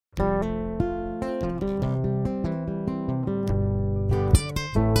Hello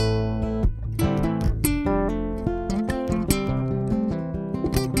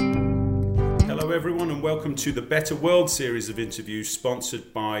everyone and welcome to the Better World series of interviews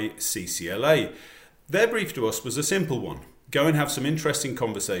sponsored by CCLA. Their brief to us was a simple one. Go and have some interesting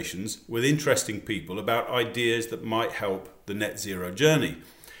conversations with interesting people about ideas that might help the net zero journey.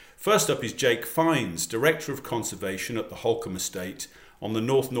 First up is Jake Fiennes, Director of Conservation at the Holkham Estate on the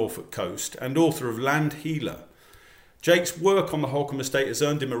North Norfolk coast and author of Land Healer. Jake's work on the Holkham Estate has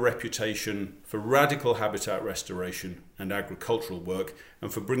earned him a reputation for radical habitat restoration and agricultural work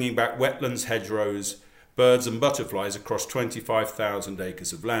and for bringing back wetlands, hedgerows, birds and butterflies across 25,000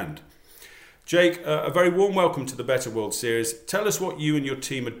 acres of land. Jake, a very warm welcome to the Better World series. Tell us what you and your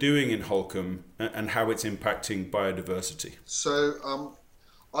team are doing in Holkham and how it's impacting biodiversity. So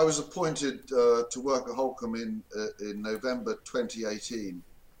I was appointed to work at Holkham in November 2018.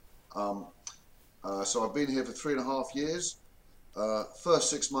 So I've been here for 3.5 years. First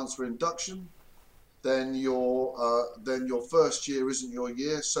 6 months were induction. Then your first year isn't your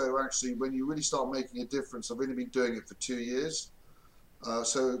year. So actually, when you really start making a difference, I've only been doing it for 2 years.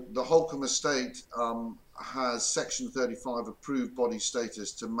 So the Holkham Estate has Section 35 approved body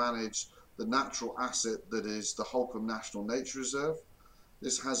status to manage the natural asset that is the Holkham National Nature Reserve.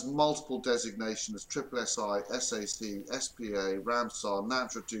 This has multiple designations: SSSI, SAC, SPA, Ramsar,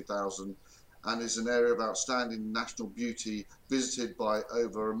 Natura 2000, and is an area of outstanding national beauty visited by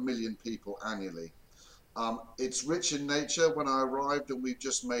over 1 million people annually. It's rich in nature when I arrived, and we've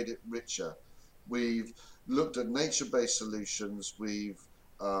just made it richer. We've looked at nature-based solutions. We've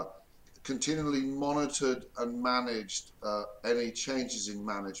continually monitored and managed any changes in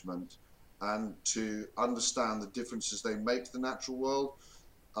management and to understand the differences they make to the natural world.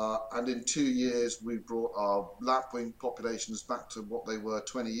 And in 2 years, we've brought our lapwing populations back to what they were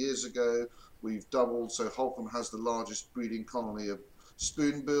 20 years ago. We've doubled, so Holkham has the largest breeding colony of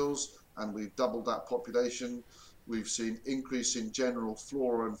spoonbills, and we've doubled that population. We've seen increase in general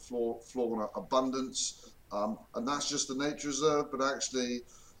flora and fauna abundance, and that's just the nature reserve, but actually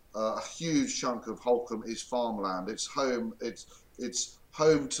a huge chunk of Holkham is farmland. It's home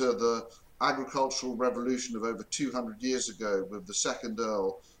to the agricultural revolution of over 200 years ago, with the second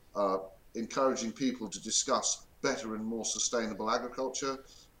Earl encouraging people to discuss better and more sustainable agriculture.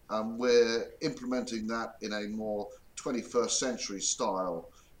 We're implementing that in a more 21st century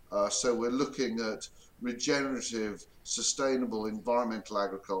style. So we're looking at regenerative, sustainable environmental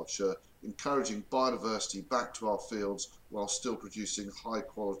agriculture, encouraging biodiversity back to our fields while still producing high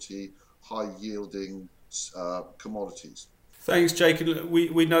quality, high yielding commodities. Thanks, Jake.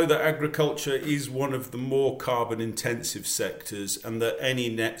 We know that agriculture is one of the more carbon intensive sectors and that any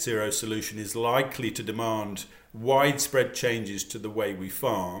net zero solution is likely to demand widespread changes to the way we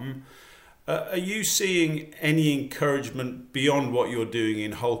farm. Are you seeing any encouragement beyond what you're doing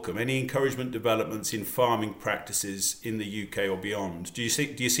in Holkham? Any encouragement developments in farming practices in the UK or beyond? Do you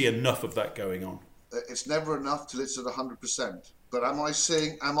see enough of that going on? It's never enough till it's at 100%. But am I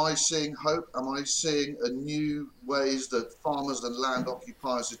seeing hope? Am I seeing new ways that farmers and land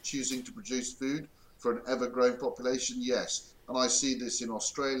occupiers are choosing to produce food for an ever-growing population? Yes. And I see this in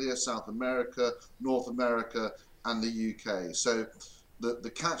Australia, South America, North America, and the UK. So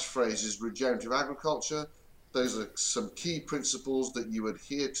the catchphrase is regenerative agriculture. Those are some key principles that you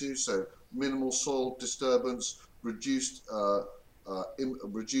adhere to. So minimal soil disturbance, reduced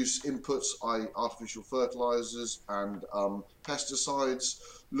inputs, i.e. artificial fertilizers and pesticides,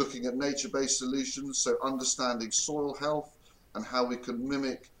 looking at nature-based solutions, so understanding soil health and how we can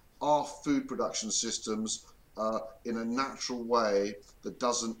mimic our food production systems in a natural way that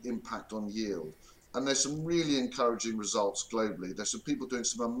doesn't impact on yield. And there's some really encouraging results globally. There's some people doing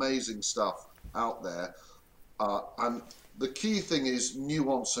some amazing stuff out there. And the key thing is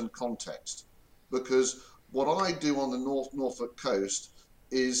nuance and context, because what I do on the North Norfolk coast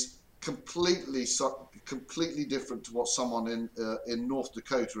is completely different to what someone in North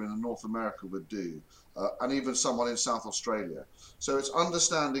Dakota in North America would do, and even someone in South Australia. So it's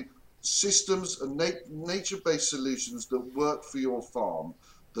understanding systems and nature-based solutions that work for your farm,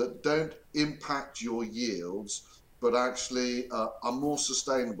 that don't impact your yields, but actually are more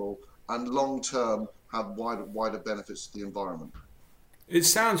sustainable and long-term have wider benefits to the environment. It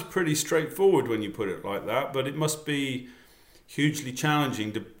sounds pretty straightforward when you put it like that, but it must be hugely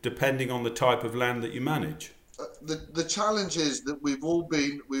challenging depending on the type of land that you manage. The challenge is that we've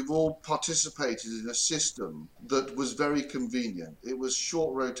all participated in a system that was very convenient. It was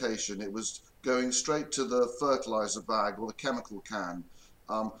short rotation. It was going straight to the fertilizer bag or the chemical can,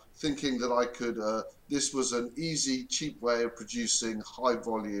 thinking that I could this was an easy, cheap way of producing high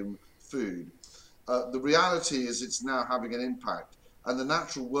volume food. The reality is it's now having an impact, and the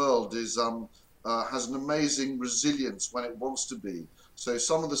natural world has an amazing resilience when it wants to be. So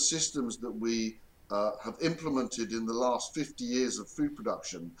some of the systems that we have implemented in the last 50 years of food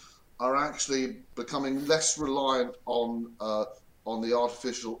production are actually becoming less reliant on the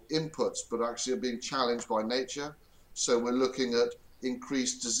artificial inputs, but actually are being challenged by nature. So we're looking at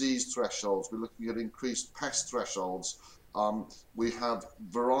increased disease thresholds, we're looking at increased pest thresholds. We have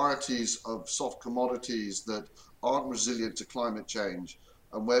varieties of soft commodities that aren't resilient to climate change.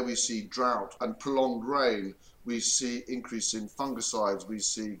 And where we see drought and prolonged rain, we see increase in fungicides. We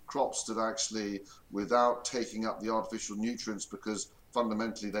see crops that actually, without taking up the artificial nutrients, because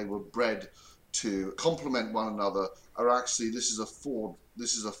fundamentally they were bred to complement one another, are actually, this is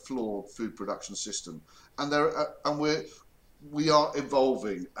a flawed food production system. And we are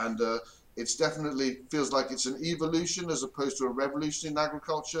evolving, and it's definitely feels like it's an evolution as opposed to a revolution in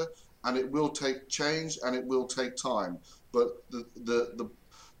agriculture, and it will take change and it will take time. But the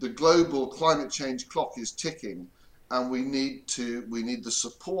global climate change clock is ticking, and we need the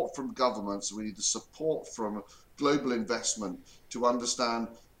support from governments, we need the support from global investment to understand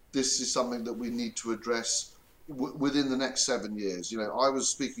this is something that we need to address within the next 7 years. You know, I was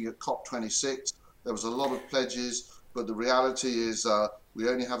speaking at COP26, there was a lot of pledges, but the reality is we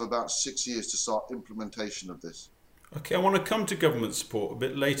only have about 6 years to start implementation of this. Okay, I want to come to government support a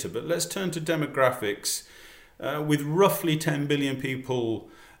bit later, but let's turn to demographics. With roughly 10 billion people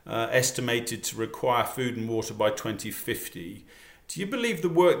estimated to require food and water by 2050, do you believe the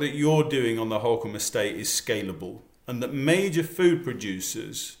work that you're doing on the Holkham estate is scalable, and that major food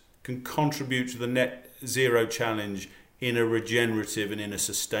producers can contribute to the net zero challenge in a regenerative and in a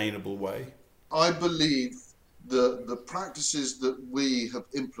sustainable way? I believe the practices that we have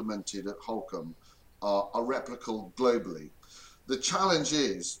implemented at Holkham are replicable globally. The challenge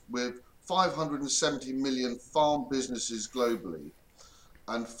is, with 570 million farm businesses globally,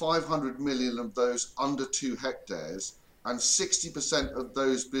 and 500 million of those under 2 hectares, and 60% of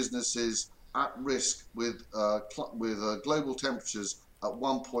those businesses at risk with global temperatures at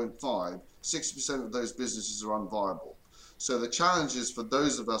 1.5, 60% of those businesses are unviable. So the challenge is for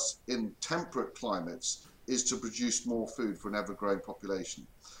those of us in temperate climates is to produce more food for an ever-growing population.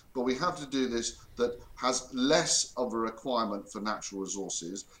 But we have to do this that has less of a requirement for natural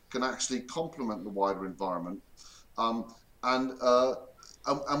resources, can actually complement the wider environment, and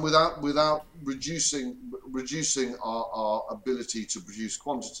without reducing our ability to produce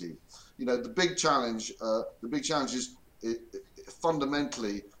quantity. You know, the big challenge is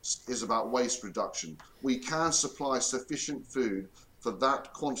fundamentally is about waste reduction. We can supply sufficient food for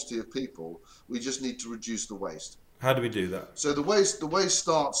that quantity of people. We just need to reduce the waste. How do we do that? So the waste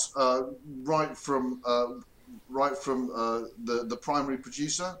starts right from the primary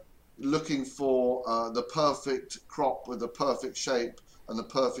producer, looking for the perfect crop with the perfect shape and the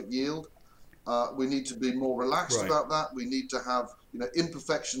perfect yield. We need to be more relaxed about that. We need to have, you know,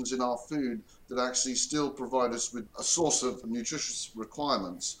 imperfections in our food that actually still provide us with a source of nutritious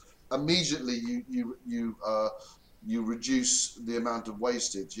requirements. Immediately, you reduce the amount of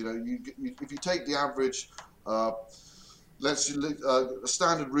wastage. You know, if you take the average, a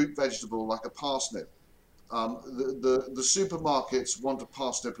standard root vegetable like a parsnip, the supermarkets want a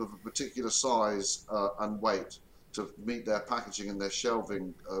parsnip of a particular size and weight to meet their packaging and their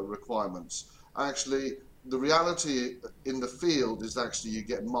shelving requirements. Actually, the reality in the field is actually you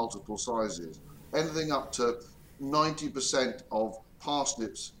get multiple sizes. Anything up to 90% of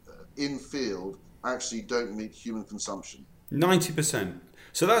parsnips in field actually don't meet human consumption. 90%.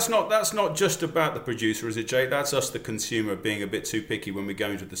 So that's not just about the producer, is it, Jake? That's us, the consumer, being a bit too picky when we go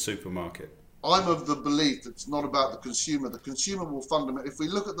into the supermarket. I'm of the belief that it's not about the consumer. The consumer will fundamentally, if we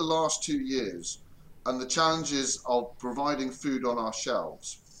look at the last 2 years and the challenges of providing food on our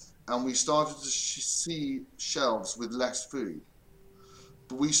shelves, and we started to see shelves with less food,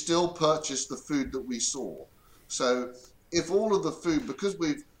 but we still purchased the food that we saw. So if all of the food, because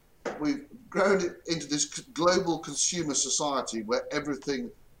we've grown it into this global consumer society where everything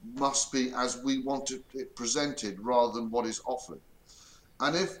must be as we want it presented rather than what is offered.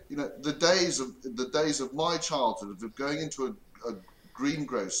 And if, you know, the days of my childhood of going into a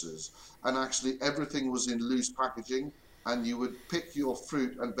greengrocer's and actually everything was in loose packaging, and you would pick your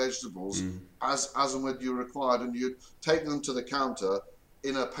fruit and vegetables as and when you required, and you'd take them to the counter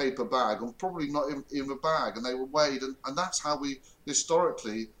in a paper bag, and probably not in a bag, and they were weighed, and that's how we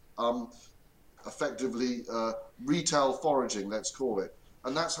historically effectively retail foraging, let's call it,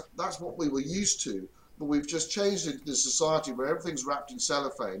 and that's what we were used to. But we've just changed into this society where everything's wrapped in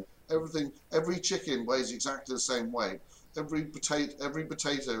cellophane, Every chicken weighs exactly the same weight. Every potato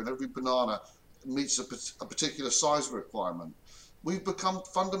and every banana meets a particular size requirement. We've become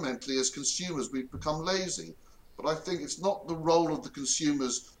fundamentally, as consumers, we've become lazy. But I think it's not the role of the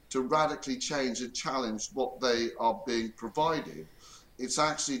consumers to radically change and challenge what they are being provided. It's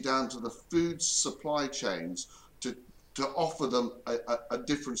actually down to the food supply chains to offer them a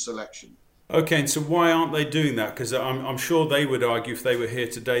different selection. Okay, and so why aren't they doing that? Because I'm sure they would argue, if they were here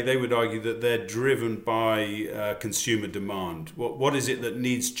today, they would argue that they're driven by consumer demand. What is it that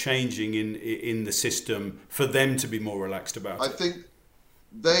needs changing in the system for them to be more relaxed about I it? think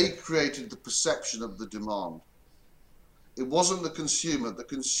they created the perception of the demand. It wasn't the consumer. The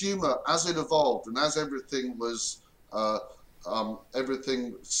consumer, as it evolved and as everything was,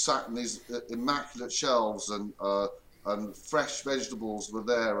 everything sat in these immaculate shelves, and fresh vegetables were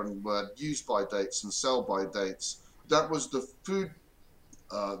there and were use by dates and sell by dates. That was the food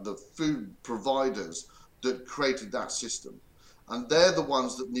providers that created that system, and they're the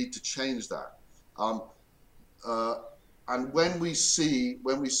ones that need to change that. Um, uh, and when we see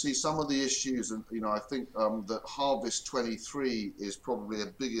some of the issues, and I think that Harvest 23 is probably a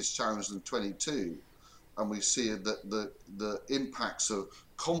biggest challenge than 22, and we see that the impacts of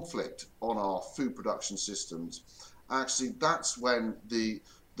conflict on our food production systems. Actually, that's when the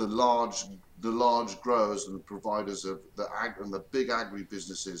large the large growers and the providers of the big agri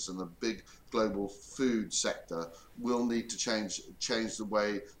businesses and the big global food sector will need to change the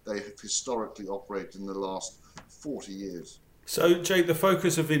way they have historically operated in the last 40 years. So, Jake, the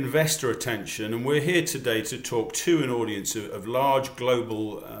focus of investor attention, and we're here today to talk to an audience of large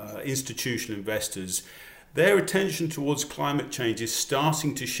global institutional investors. Their attention towards climate change is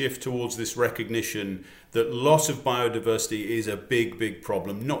starting to shift towards this recognition that loss of biodiversity is a big, big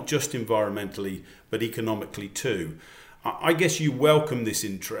problem, not just environmentally, but economically too. I guess you welcome this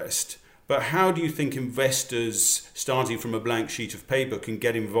interest, but how do you think investors, starting from a blank sheet of paper, can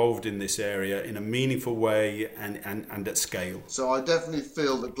get involved in this area in a meaningful way and at scale? So I definitely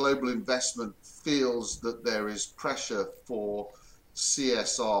feel that global investment feels that there is pressure for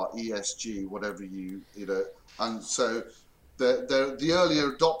CSR, ESG, whatever and so the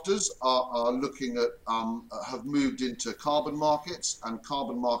earlier adopters are looking at have moved into carbon markets, and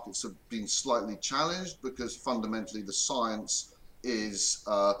carbon markets have been slightly challenged because fundamentally the science is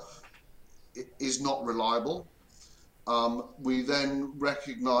not reliable. We then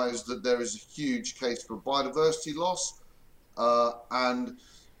recognise that there is a huge case for biodiversity loss, and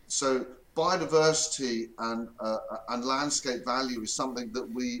so biodiversity and landscape value is something that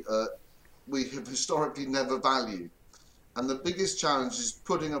we have historically never valued, and the biggest challenge is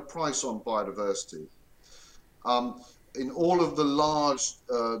putting a price on biodiversity. In all of the large,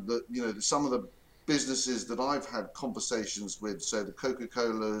 some of the businesses that I've had conversations with, so the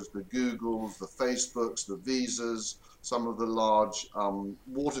Coca-Colas, the Googles, the Facebooks, the Visas, some of the large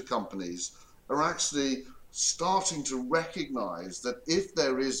water companies are actually starting to recognize that if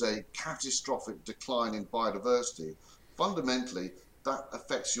there is a catastrophic decline in biodiversity, fundamentally that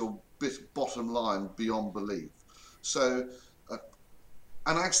affects your bottom line beyond belief. So,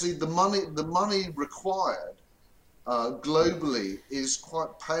 and actually the money required globally is quite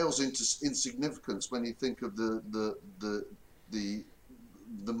pales into insignificance when you think of the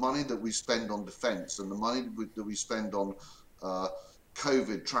money that we spend on defence and the money that we spend on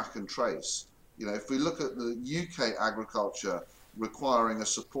COVID track and trace. If we look at the UK agriculture requiring a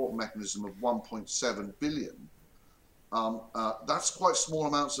support mechanism of 1.7 billion, that's quite small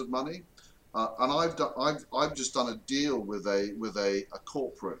amounts of money. And I've just done a deal with a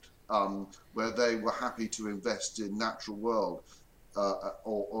corporate where they were happy to invest in natural world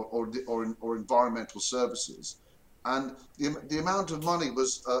or environmental services, and the amount of money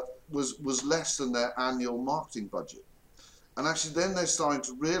was less than their annual marketing budget. And actually, then they're starting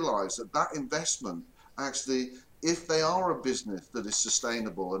to realise that investment actually, if they are a business that is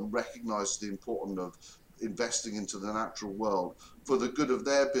sustainable and recognises the importance of investing into the natural world for the good of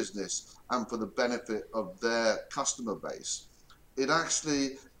their business and for the benefit of their customer base,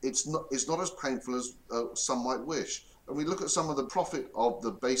 it's not as painful as some might wish. And we look at some of the profit of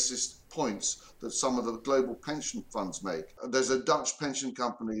the basis points that some of the global pension funds make. There's a Dutch pension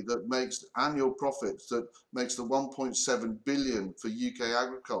company that makes annual profits that makes the 1.7 billion for UK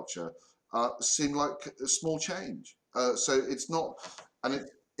agriculture seem like a small change. So it's not, and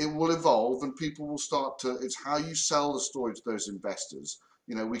it will evolve, and people will start to. It's how you sell the story to those investors.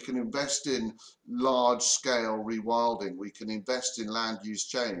 We can invest in large scale rewilding, we can invest in land use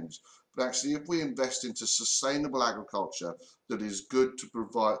change, but actually if we invest into sustainable agriculture that is good to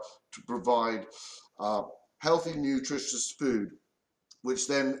provide healthy, nutritious food which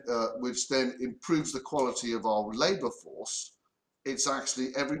then improves the quality of our labour force. It's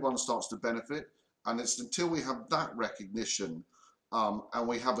actually everyone starts to benefit, and it's until we have that recognition and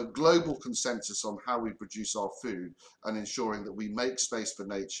we have a global consensus on how we produce our food and ensuring that we make space for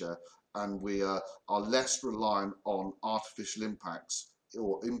nature and we are less reliant on artificial impacts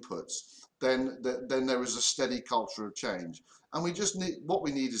or inputs, then there is a steady culture of change. And what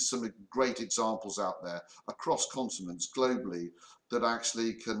we need is some great examples out there across continents globally that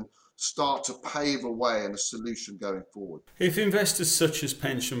actually can start to pave a way and a solution going forward. If investors such as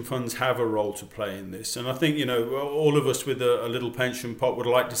pension funds have a role to play in this, and I think, all of us with a little pension pot would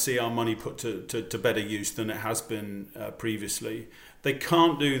like to see our money put to better use than it has been previously, they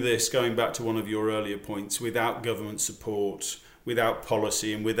can't do this, going back to one of your earlier points, without government support, without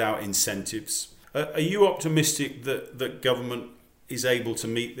policy and without incentives. Are you optimistic that government is able to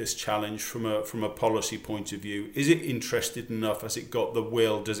meet this challenge from a policy point of view? Is it interested enough? Has it got the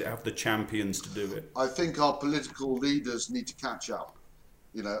will? Does it have the champions to do it? I think our political leaders need to catch up.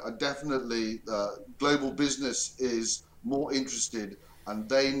 Definitely global business is more interested, and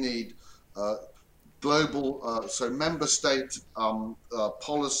they need global, so member state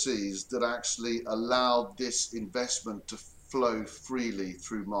policies that actually allow this investment to flow freely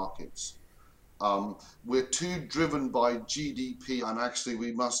through markets. We're too driven by GDP, and actually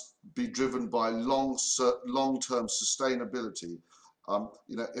we must be driven by long-term sustainability.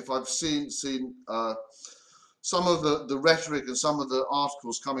 If I've seen some of the rhetoric and some of the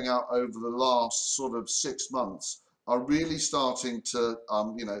articles coming out over the last sort of 6 months are really starting to,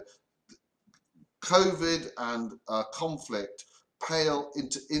 COVID and conflict pale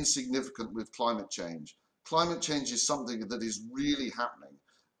into insignificant with climate change. Climate change is something that is really happening.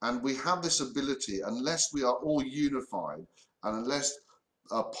 And we have this ability, unless we are all unified and unless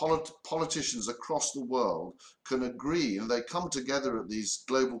politicians across the world can agree, and they come together at these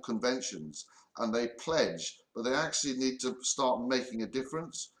global conventions and they pledge, but they actually need to start making a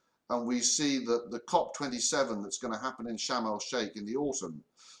difference. And we see that the COP27 that's going to happen in Sharm el-Sheikh in the autumn,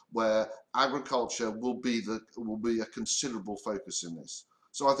 where agriculture will be a considerable focus in this.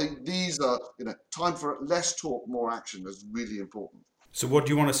 So I think these are, time for less talk, more action is really important. So what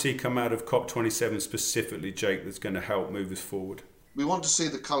do you want to see come out of COP27 specifically, Jake, that's going to help move us forward? We want to see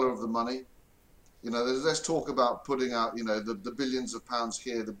the colour of the money. Let's talk about putting out, the billions of pounds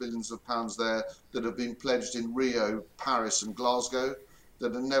here, the billions of pounds there that have been pledged in Rio, Paris and Glasgow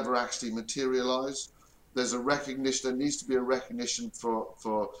that have never actually materialised. There's a recognition, there needs to be a recognition for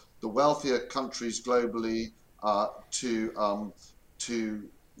the wealthier countries globally to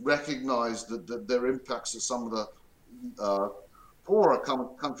recognise that their impacts at some of the poorer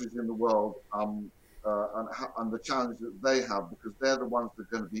countries in the world and the challenges that they have, because they're the ones that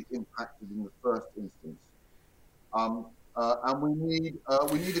are going to be impacted in the first instance. And we need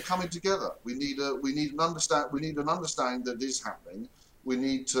a coming together. We need an understanding that is happening. We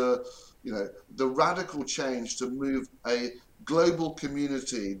need to, the radical change to move a global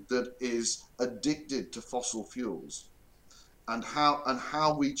community that is addicted to fossil fuels, and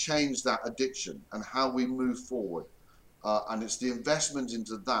how we change that addiction and how we move forward. And it's the investment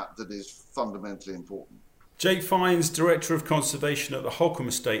into that is fundamentally important. Jake Fiennes, Director of Conservation at the Holkham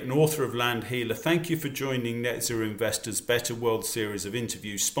Estate and author of Land Healer, thank you for joining Net Zero Investors' Better World series of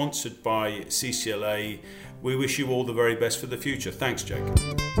interviews sponsored by CCLA. We wish you all the very best for the future. Thanks,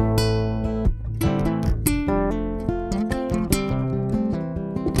 Jake.